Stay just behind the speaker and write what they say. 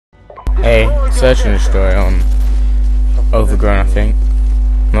a search and destroy on Overgrown, I think.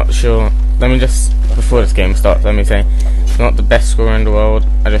 Not sure. Let me just, before this game starts, let me say, it's not the best score in the world.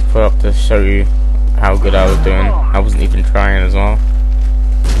 I just put up to show you how good I was doing. I wasn't even trying as well.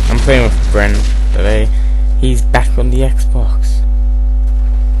 I'm playing with Bren today. He's back on the Xbox.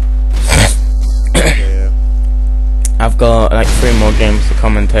 I've got like 3 more games to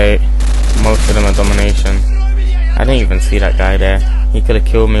commentate. Most of them are domination. I didn't even see that guy there. He could have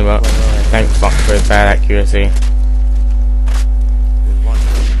killed me, but thank fuck for his bad accuracy.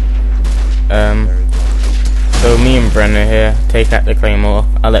 So me and Bren are here. Take out the claymore.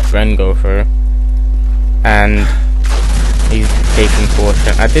 I'll let Bren go through. And he's taking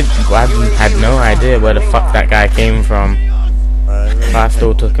portion. I had no idea where the fuck that guy came from. But I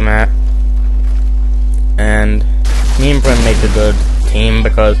still took him out. And me and Bren make a good team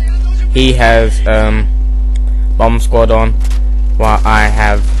because he has bomb squad on while I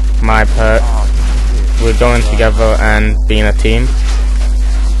have my perk. We're going together and being a team.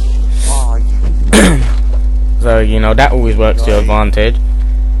 So you know that always works to your advantage.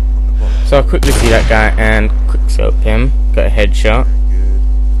 So I quickly see that guy and quick scope him. Got a headshot.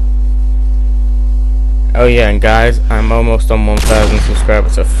 Oh yeah, and guys, I'm almost on 1,000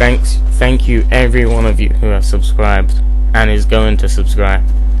 subscribers. So thank you every one of you who has subscribed and is going to subscribe.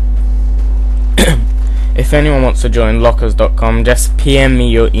 If anyone wants to join lockers.com, just PM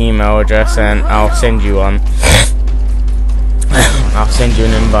me your email address and I'll send you one. I'll send you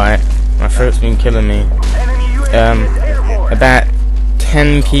an invite. My throat's been killing me. About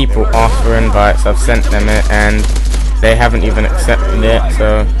 10 people asked for invites. I've sent them it and they haven't even accepted it.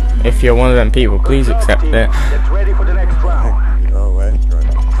 So if you're one of them people, please accept it.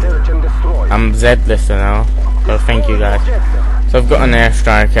 I'm Z-lister now, so thank you guys. So I've got an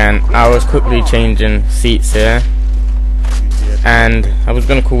airstrike and I was quickly changing seats here. And I was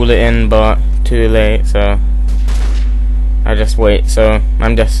going to call it in, but too late, so I just wait. So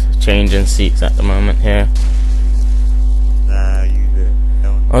I'm just changing seats at the moment here.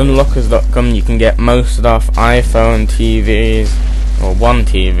 On lockers.com you can get most stuff, iPhone, TVs, or one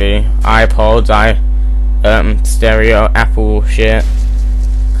TV, iPods, stereo, Apple shit,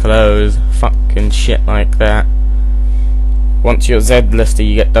 clothes, fucking shit like that. Once you're Z-lister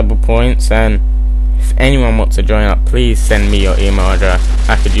you get double points, and if anyone wants to join up, please send me your email address.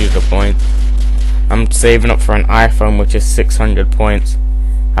 I could use the points. I'm saving up for an iPhone which is 600 points.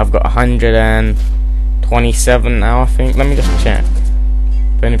 I've got 127 now I think. Let me just check.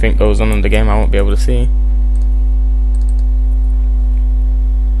 If anything goes on in the game I won't be able to see.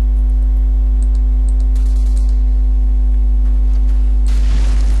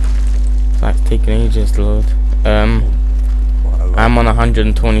 It's like taking ages to load. I'm on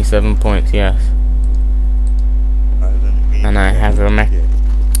 127 points, yes. And I have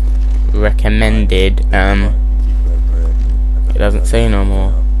recommended, it doesn't say no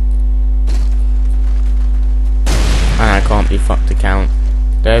more. And I can't be fucked to count.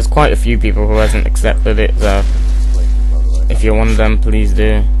 There's quite a few people who hasn't accepted it, so if you're one of them, please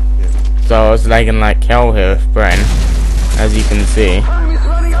do. So I was lagging like hell here with Bren, as you can see.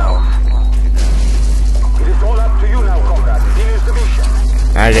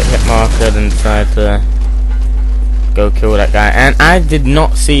 I get hit marked and decide to go kill that guy, and I did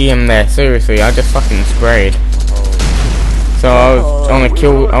not see him there. Seriously, I just fucking sprayed. So I was on a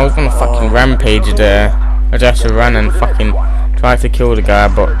kill. I was on a fucking rampage there. I just had to run and fucking try to kill the guy,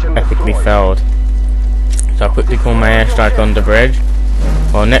 but epically failed. So I quickly call my airstrike on the bridge,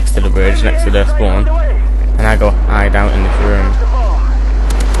 or next to the bridge, next to their spawn, and I go hide out in this room.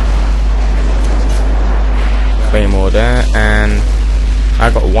 Claymore there, and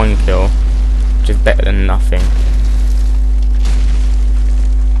I got 1 kill, which is better than nothing.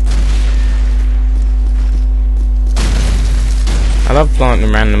 I love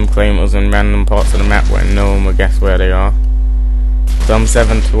planting random claymores in random parts of the map where no one will guess where they are. So I'm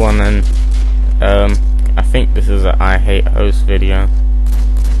 7-1 and I think this is a I hate host video.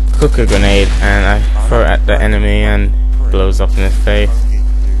 Cook a grenade and I throw it at the enemy and blows up in his face.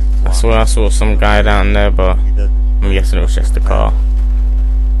 I swear I saw some guy down there, but I'm guessing it was just a car.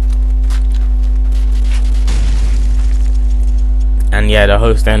 And yeah, the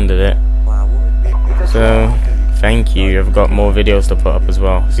host ended it. So thank you. I've got more videos to put up as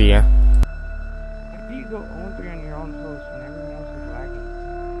well. See ya.